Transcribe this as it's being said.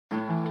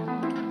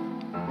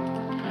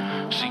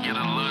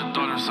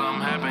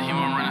something happen, he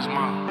won't run his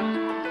mouth.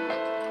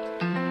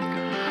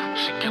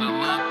 She get a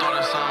little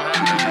thought of something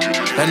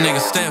happen. That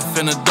nigga Steph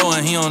in the door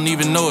and he don't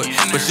even know it.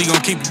 But she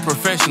gon' keep it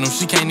professional,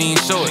 she can't even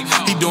show it.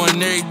 He doing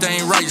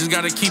everything right, just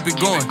gotta keep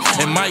it going.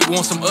 And Mike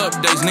wants some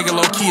updates, nigga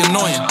low-key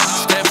annoying.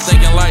 Steph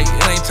thinking like,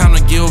 it ain't time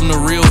to give him the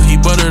real. He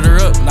buttered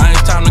her up, now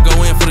it's time to go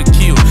in for the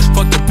kill.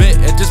 Fuck the bet,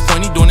 at this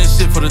point he doing this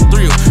shit for the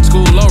thrill.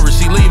 School over,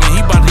 she leaving,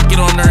 he bout to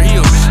get on her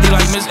heels. He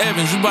like, Miss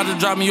Evans, you bout to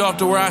drop me off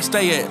to where I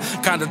stay at.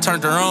 Kinda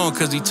turned her on,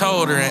 cause he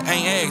told her and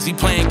ain't asked. He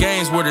playing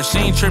games with her, she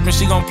ain't tripping,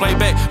 she gon' play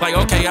back. Like,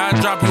 okay, I'll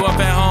drop you off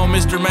at home,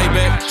 Mr.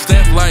 Maybach.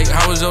 Steph like,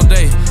 how was your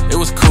day? It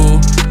was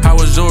cool. How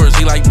was yours?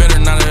 He like, better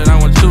now that I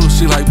want you.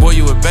 She like, boy,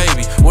 you a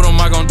baby. What am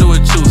I gonna do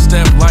with you?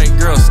 Steph like,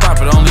 girl,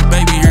 stop it. Only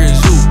baby here is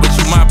you, but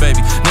you my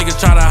baby.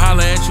 Niggas try to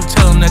holler at you,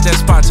 tell him that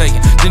spot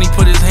taken. Then he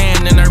put his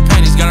hand in her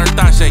panties, got her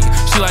thigh shaking.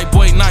 She like,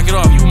 boy, knock it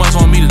off. You must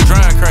want me to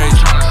drive crazy.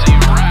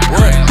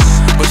 What?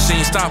 But she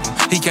ain't stop him.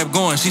 He kept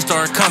going, she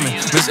started coming.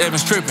 Miss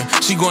Evans tripping,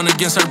 she going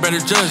against her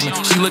better judgment.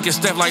 She look at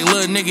Steph like,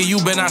 little nigga, you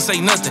better not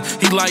say nothing.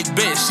 He like,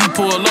 bet, she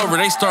pull over,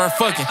 they start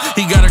fucking.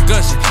 He got her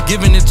gushing,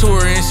 giving it to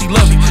her and she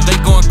love it. They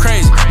going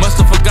crazy,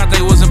 musta forgot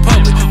they was in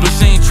public. But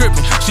she ain't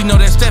tripping, she know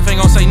that Steph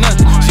ain't gon' say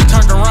nothing. She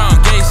turned around,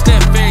 gave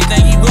Steph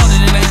everything he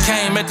wanted and they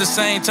came at the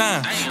same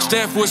time.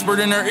 Steph whispered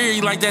in her ear,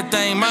 he like that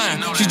thing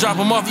mine. She drop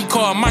him off, he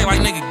called Mike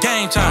like, nigga,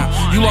 game time.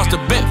 You lost a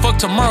bet,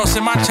 fuck tomorrow,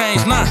 send my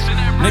change now.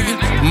 Nigga,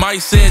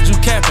 Mike said you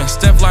capping.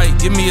 Steph like,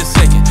 give me a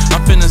second, I'm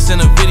finna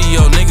send a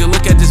video. Nigga,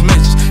 look at this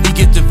message. He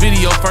get the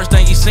video, first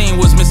thing he seen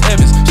was Miss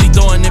Evans. She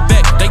throwing it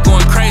back, they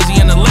going crazy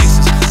in the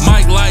Lexus.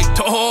 Mike like,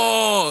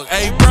 dog,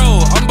 hey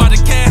bro, I'm about to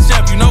cash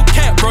app you, no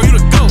cap, bro, you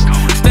the GOAT.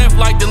 Steph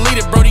like, delete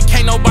it, brody,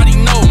 can't nobody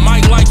know.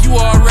 Mike like, you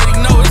already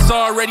know, it's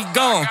already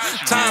gone.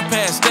 Time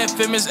passed, Steph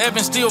and Miss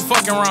Evans still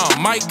fucking wrong.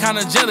 Mike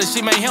kinda jealous,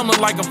 she made him look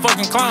like a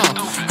fucking clown.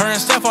 Her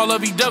and Steph all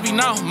lovey-dovey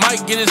now.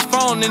 Mike get his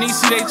phone and he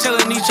see they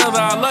telling each other,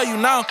 I love you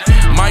now.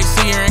 Mike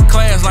see her in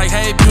class like,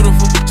 hey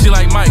beautiful. She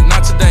like, Mike,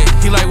 not today.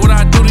 He like, what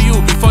I do to you?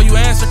 Before you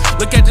answer,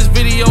 look at this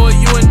video of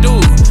you and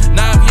dude.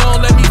 Now if you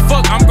don't let me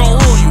fuck, I'm gon'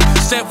 ruin you.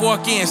 Steph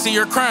walk in, see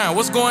her crying,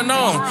 what's going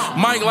on?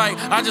 Mike like,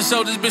 I just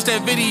showed this bitch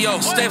that video.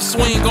 Steph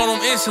swing on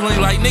him instantly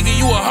like, nigga,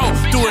 you a hoe.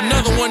 Do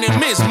another one and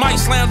miss. Mike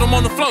slammed him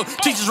on the floor.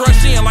 Teachers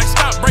rush in like,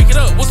 stop, break it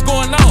up, what's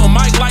going on?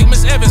 Mike like,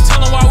 Miss Evans, tell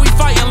him why we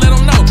fighting, let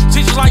him know.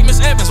 Teachers like, Miss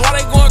Evans, why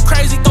they going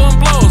crazy throwing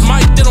blows?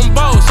 Mike did them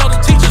both, show the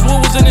teachers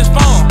what was in his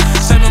phone.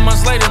 7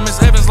 months later,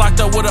 Miss Evans locked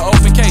up with an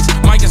open case.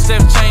 Mike and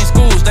Steph changed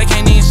schools, they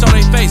can't even show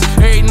their face.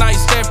 Every night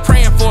Steph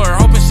praying for her,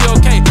 hoping she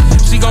okay.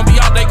 She gon' be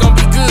out, they gon'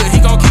 be good,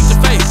 he gon' keep the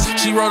faith.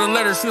 She wrote a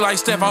letter, she like,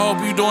 Steph, I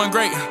hope you doing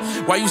great.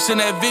 Why you send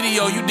that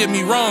video, you did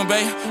me wrong,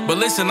 babe. But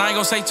listen, I ain't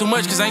gon' say too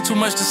much, cause ain't too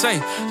much to say.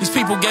 These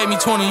people gave me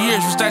 20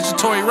 years for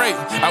statutory rape.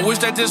 I wish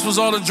that this was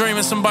all a dream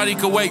and somebody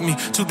could wake me.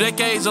 2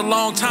 decades, a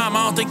long time,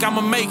 I don't think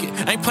I'ma make it.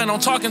 Ain't plan on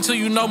talking to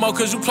you no more,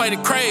 cause you played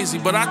it crazy.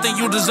 But I think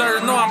you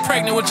deserve to know I'm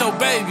pregnant with your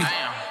baby.